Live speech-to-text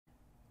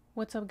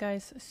What's up,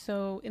 guys?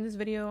 So in this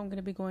video I'm going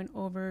to be going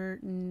over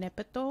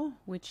Nepeto,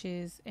 which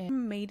is a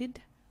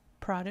automated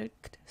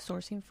product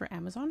sourcing for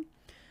Amazon,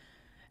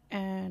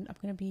 and I'm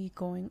going to be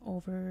going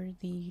over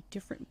the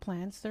different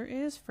plans there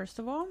is. First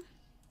of all,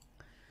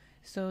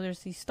 so there's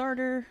the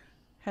starter,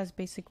 has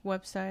basic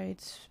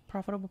websites,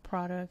 profitable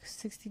products,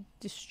 60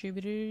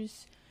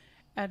 distributors,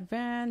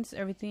 advanced,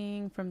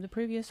 everything from the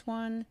previous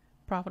one,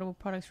 profitable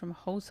products from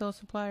wholesale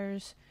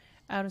suppliers,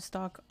 out of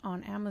stock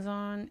on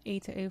Amazon, A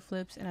to A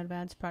flips, and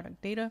advanced product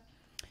data.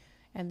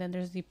 And then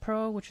there's the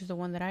Pro, which is the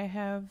one that I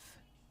have,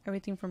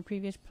 everything from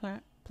previous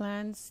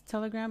plans,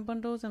 Telegram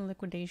bundles, and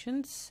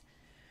liquidations.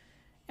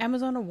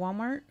 Amazon or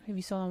Walmart, if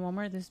you sell on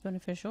Walmart, this is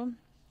beneficial.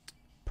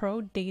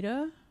 Pro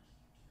data,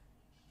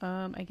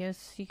 I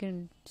guess you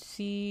can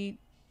see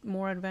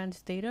more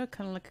advanced data,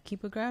 kind of like a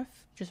Keepa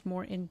graph, just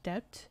more in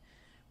depth,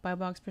 buy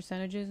box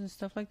percentages and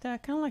stuff like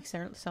that, kind of like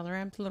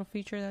SellerAmp's little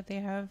feature that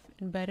they have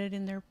embedded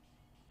in their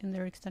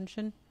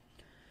extension.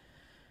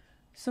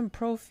 Some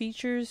pro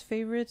features,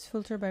 favorites,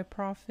 filter by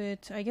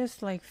profit, I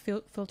guess like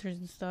filters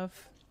and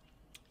stuff.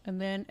 And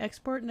then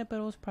export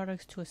Nepeto's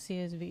products to a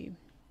CSV.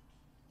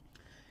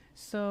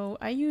 So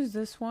I use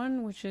this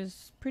one, which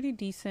is pretty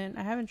decent.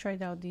 I haven't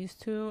tried out these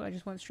two. I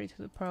just went straight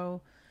to the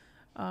Pro.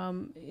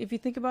 If you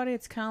think about it,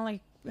 it's kind of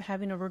like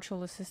having a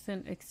virtual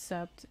assistant,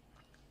 except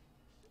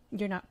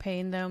you're not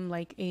paying them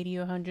like $80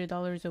 or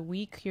 $100 a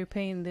week. You're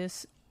paying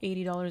this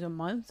 $80 a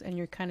month, and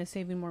you're kind of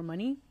saving more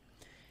money.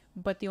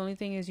 But the only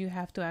thing is you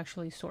have to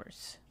actually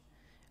source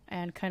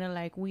and kind of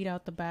like weed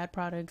out the bad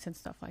products and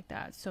stuff like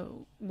that.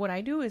 So what I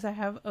do is I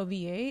have a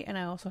VA and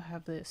I also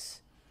have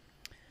this.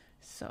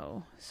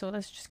 So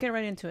let's just get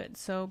right into it.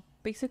 So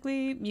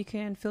basically you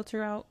can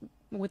filter out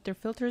with their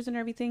filters and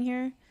everything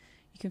here.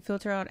 You can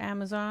filter out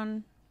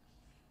Amazon.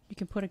 You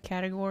can put a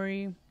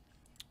category.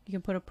 You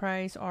can put a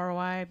price,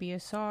 ROI,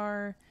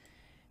 BSR,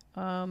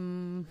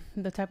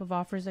 the type of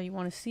offers that you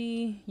want to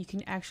see. You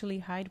can actually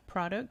hide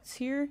products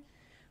here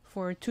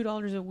for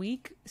 $2 a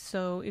week.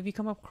 So if you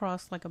come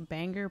across like a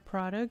banger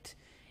product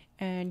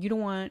and you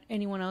don't want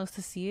anyone else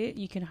to see it,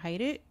 you can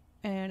hide it,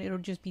 and it'll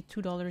just be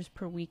 $2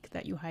 per week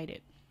that you hide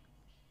it.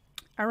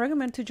 I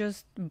recommend to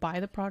just buy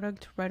the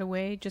product right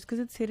away. Just because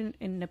it's hidden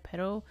in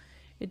Nepeto,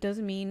 it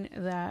doesn't mean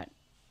that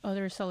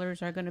other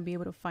sellers are going to be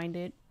able to find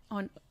it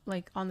on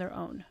their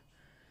own.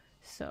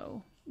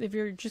 So if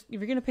you're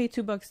gonna pay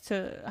 $2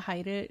 to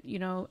hide it,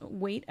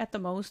 wait at the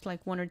most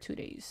like 1 or 2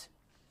 days.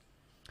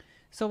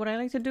 So what I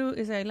like to do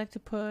is I like to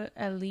put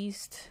at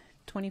least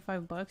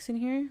 $25 in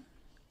here.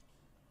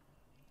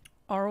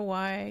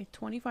 ROI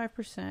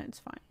 25%,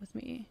 it's fine with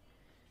me.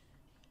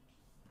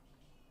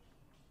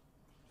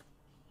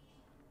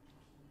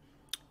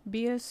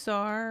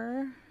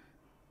 BSR,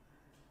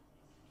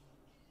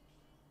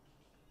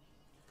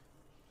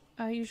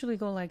 I usually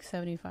go like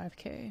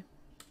 75K.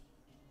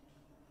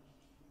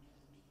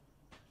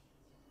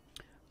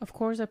 Of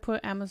course, I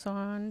put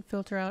Amazon,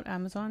 filter out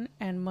Amazon,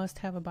 and must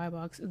have a buy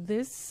box.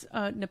 This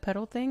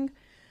Nepeto thing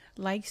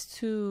likes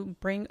to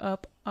bring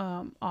up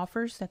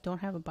offers that don't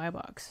have a buy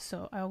box.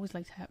 So I always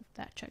like to have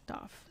that checked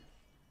off.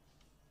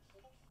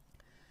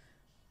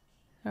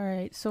 All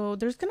right, so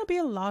there's going to be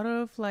a lot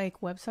of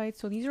like websites.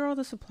 So these are all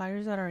the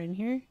suppliers that are in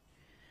here.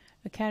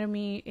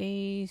 Academy,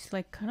 Ace,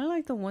 like kind of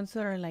like the ones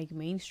that are like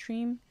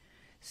mainstream.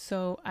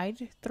 So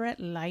I'd thread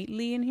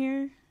lightly in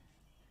here.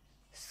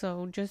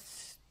 So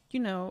just, if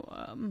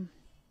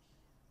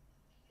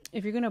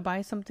you're going to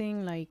buy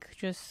something, like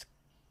just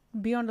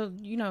be on the,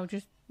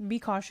 just be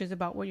cautious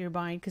about what you're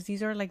buying, because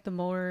these are like the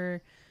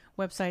more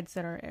websites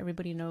that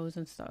everybody knows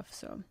and stuff.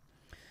 So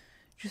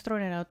just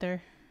throwing it out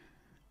there.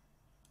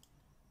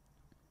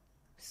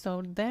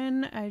 So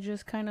then I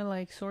just kind of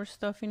like source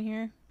stuff in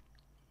here.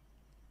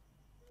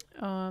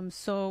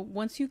 So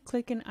once you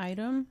click an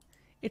item,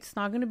 it's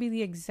not going to be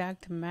the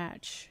exact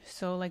match.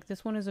 So like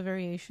this one is a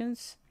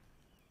variations.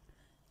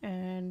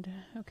 And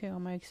okay, all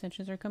my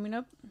extensions are coming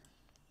up.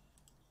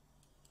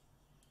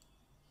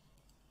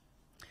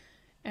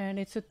 And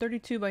it's a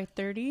 32 by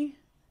 30.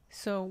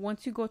 So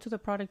once you go to the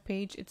product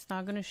page, it's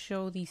not going to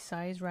show the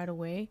size right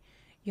away.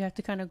 You have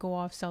to kind of go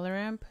off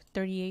SellerAmp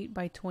 38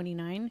 by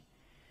 29.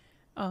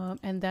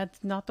 And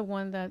that's not the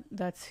one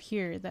that's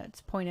here, that's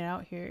pointed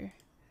out here.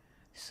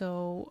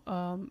 So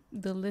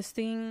the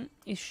listing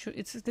is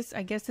it's this.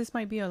 I guess this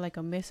might be like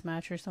a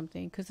mismatch or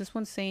something, because this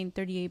one's saying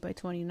 38 by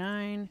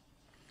 29.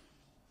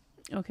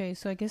 Okay,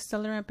 so I guess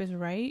SellerAmp is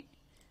right,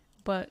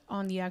 but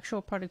on the actual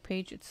product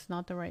page, it's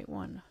not the right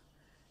one.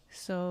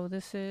 So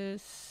this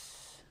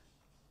is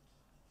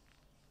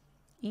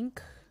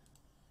ink.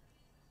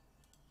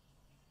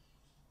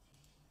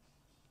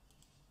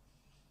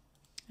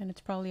 And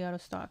it's probably out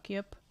of stock.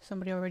 Yep,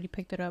 somebody already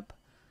picked it up.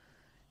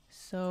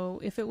 So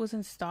if it was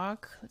in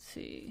stock, let's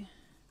see.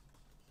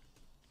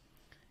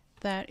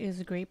 That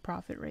is a great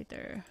profit right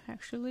there.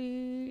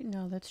 Actually,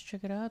 no, let's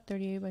check it out.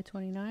 38 by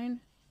 29.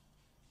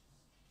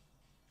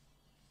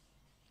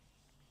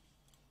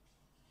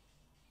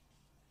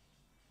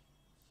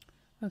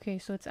 Okay,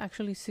 so it's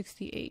actually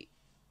 68.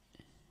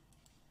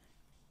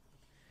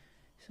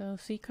 So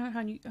see kind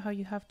of how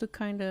you have to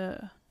kind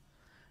of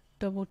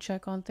double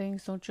check on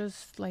things. Don't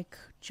just like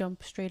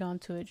jump straight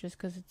onto it just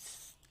because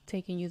it's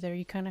taking you there.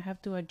 You kind of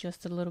have to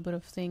adjust a little bit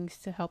of things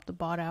to help the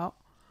bot out.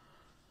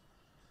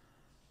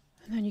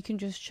 And then you can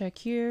just check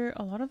here.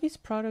 A lot of these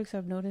products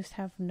I've noticed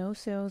have no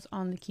sales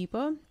on the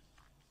Keepa.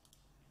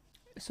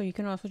 So you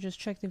can also just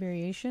check the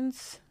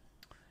variations.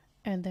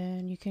 And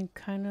then you can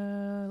kind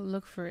of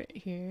look for it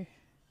here.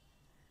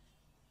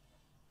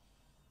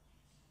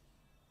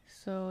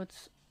 So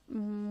it's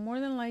more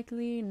than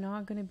likely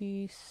not going to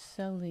be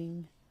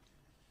selling.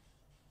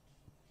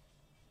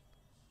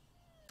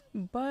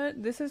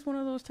 But this is one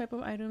of those type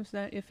of items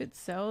that if it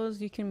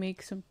sells, you can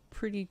make some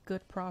pretty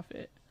good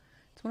profit.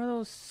 It's one of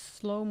those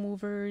slow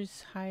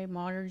movers, high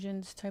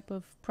margins type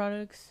of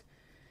products.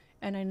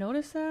 And I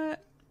noticed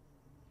that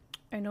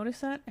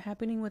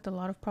happening with a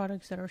lot of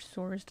products that are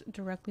sourced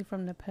directly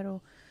from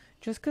Nepeto,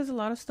 just because a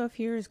lot of stuff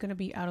here is going to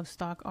be out of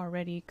stock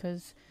already.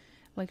 Because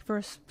like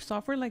for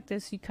software like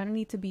this, you kind of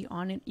need to be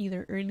on it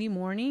either early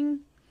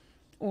morning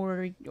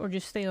or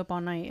just stay up all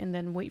night and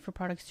then wait for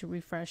products to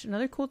refresh.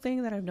 Another cool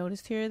thing that I've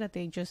noticed here that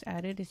they just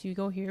added is you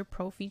go here,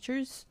 pro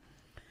features,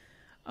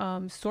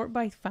 sort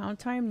by found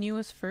time,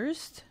 newest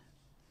first.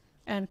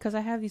 And because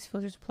I have these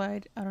filters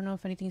applied, I don't know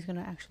if anything's going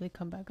to actually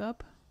come back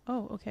up.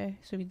 Oh, okay.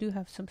 So we do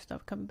have some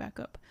stuff coming back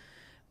up.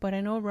 But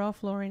I know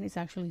Ralph Lauren is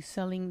actually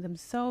selling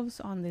themselves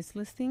on this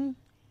listing.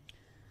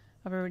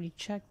 I've already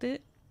checked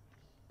it.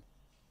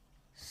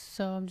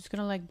 So I'm just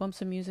going to like bump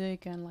some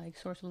music and like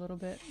source a little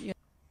bit. Yeah.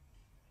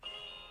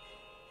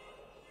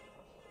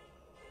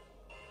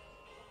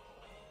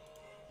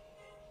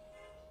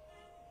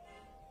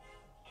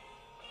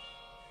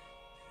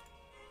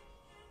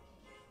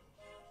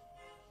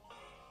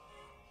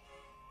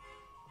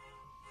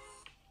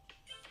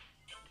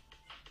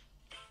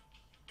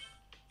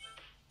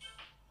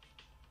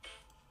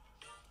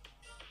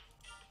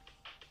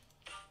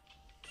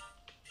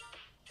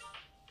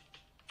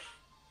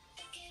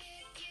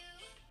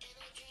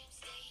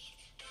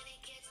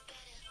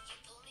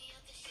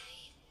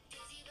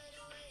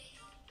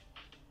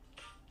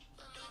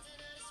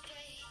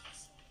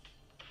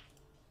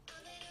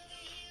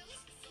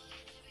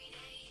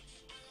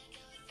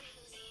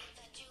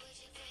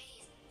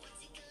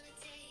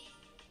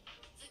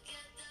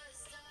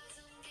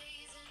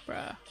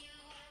 Bruh.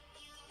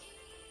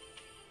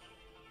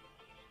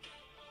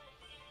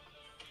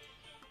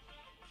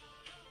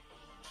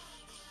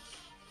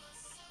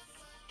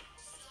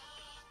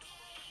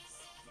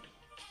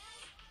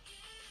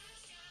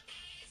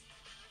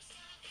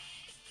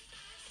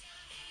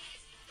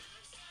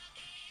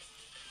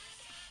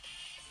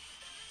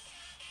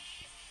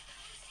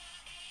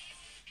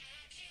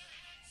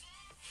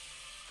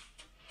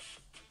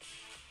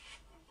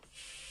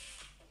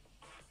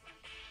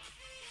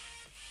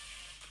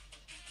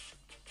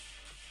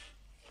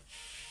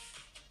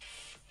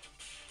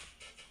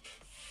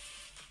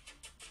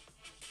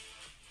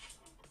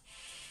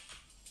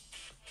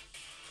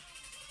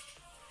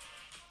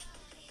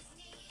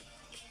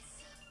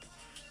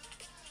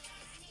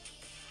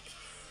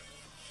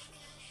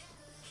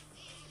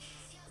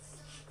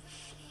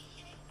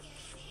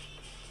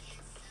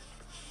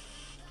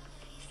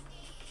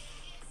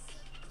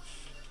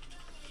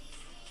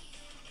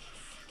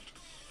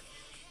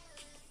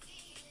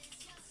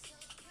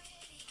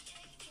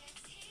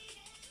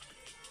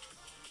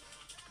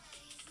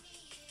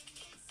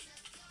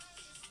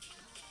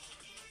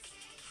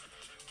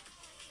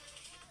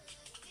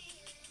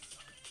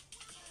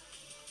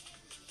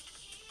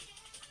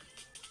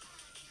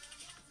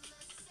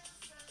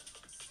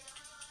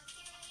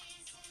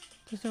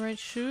 Is the right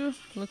shoe?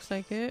 Looks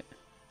like it.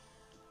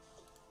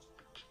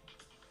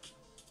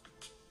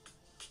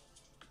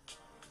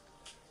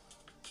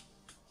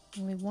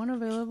 Only one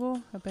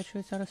available. I bet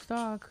you it's out of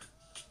stock.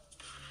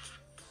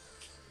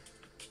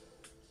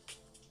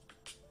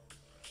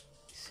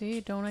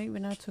 See, don't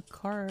even add to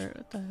cart.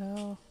 What the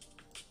hell?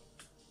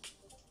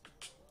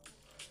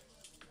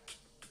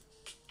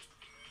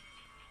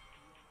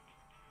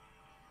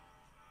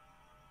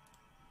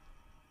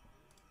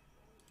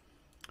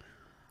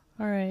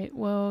 Alright,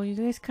 well, you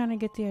guys kind of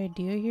get the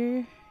idea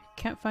here.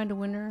 Can't find a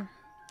winner,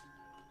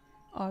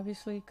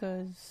 obviously,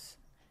 because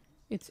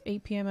it's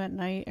 8 p.m. at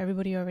night.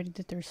 Everybody already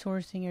did their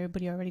sourcing.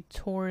 Everybody already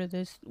tore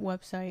this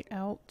website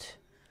out.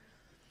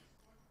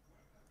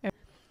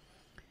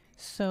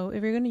 So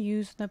if you're going to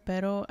use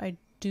Nepeto, I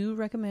do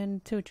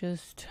recommend to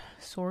just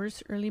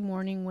source early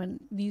morning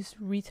when these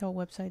retail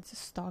websites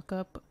stock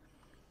up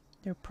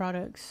their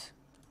products.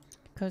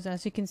 Because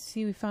as you can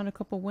see, we found a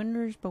couple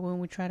winners, but when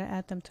we try to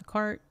add them to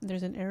cart,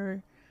 there's an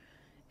error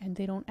and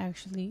they don't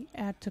actually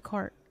add to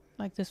cart.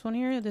 Like this one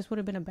here, this would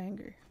have been a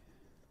banger.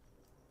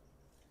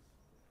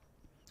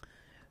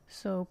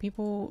 So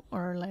people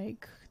are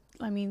like,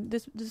 I mean,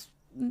 this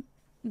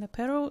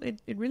Nepeto,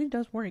 it really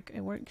does work.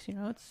 It works, you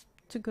know, it's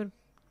a good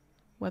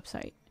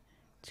website.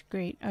 It's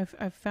great.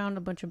 I've found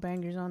a bunch of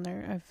bangers on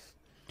there. I've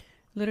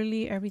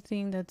literally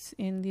everything that's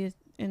in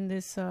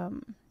this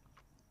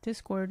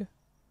Discord,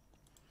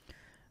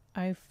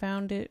 I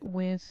found it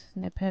with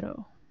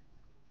Nepeto.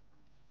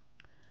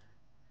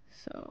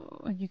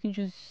 So you can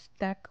just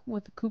stack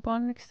with the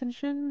coupon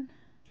extension.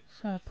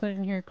 So I put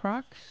in here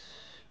Crocs.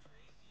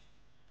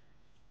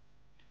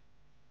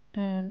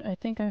 And I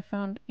think I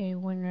found a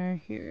winner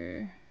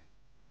here.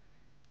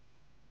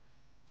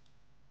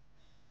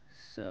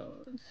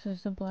 So this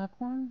is the black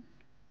one.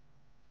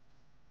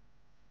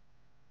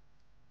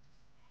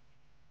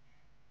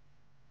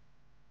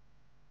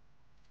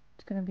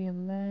 It's gonna be a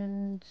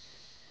men's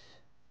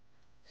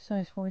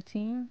size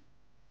 14.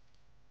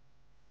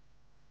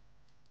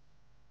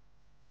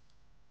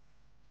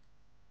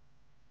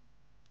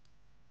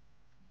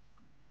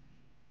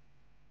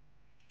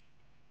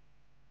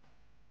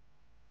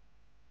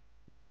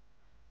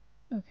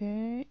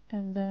 Okay,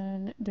 and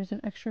then there's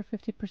an extra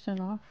 50%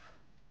 off.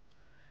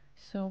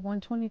 So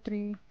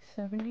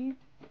 $123.70.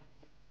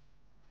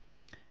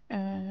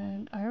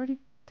 And I already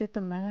did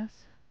the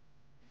math.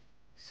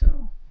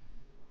 So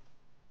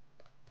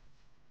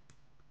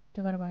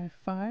divided by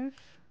 5,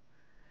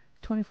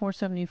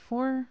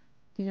 $24.74.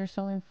 These are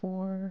selling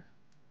for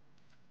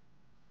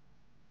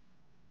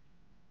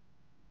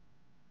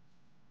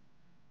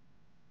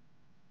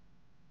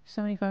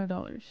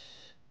 $75.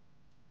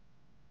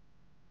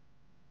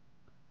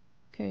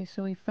 Okay,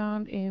 so we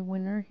found a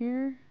winner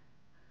here.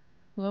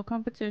 Low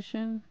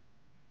competition,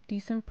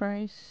 decent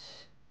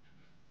price,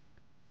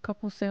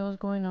 couple sales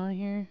going on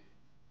here.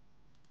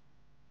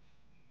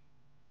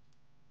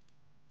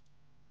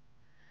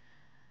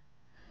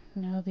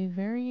 Now the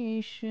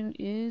variation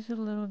is a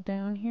little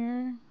down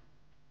here.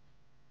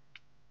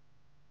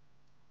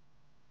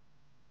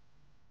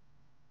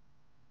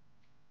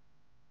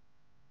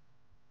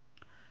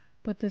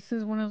 But this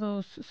is one of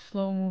those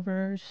slow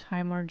movers,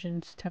 high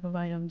margins type of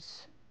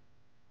items.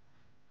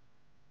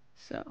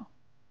 So,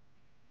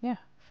 yeah,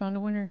 found a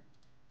winner.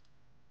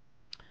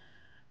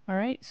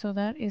 Alright, so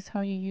that is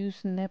how you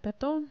use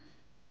Nepeto.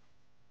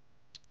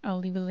 I'll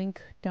leave a link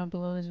down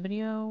below this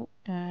video.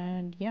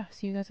 And yeah,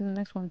 see you guys in the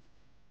next one.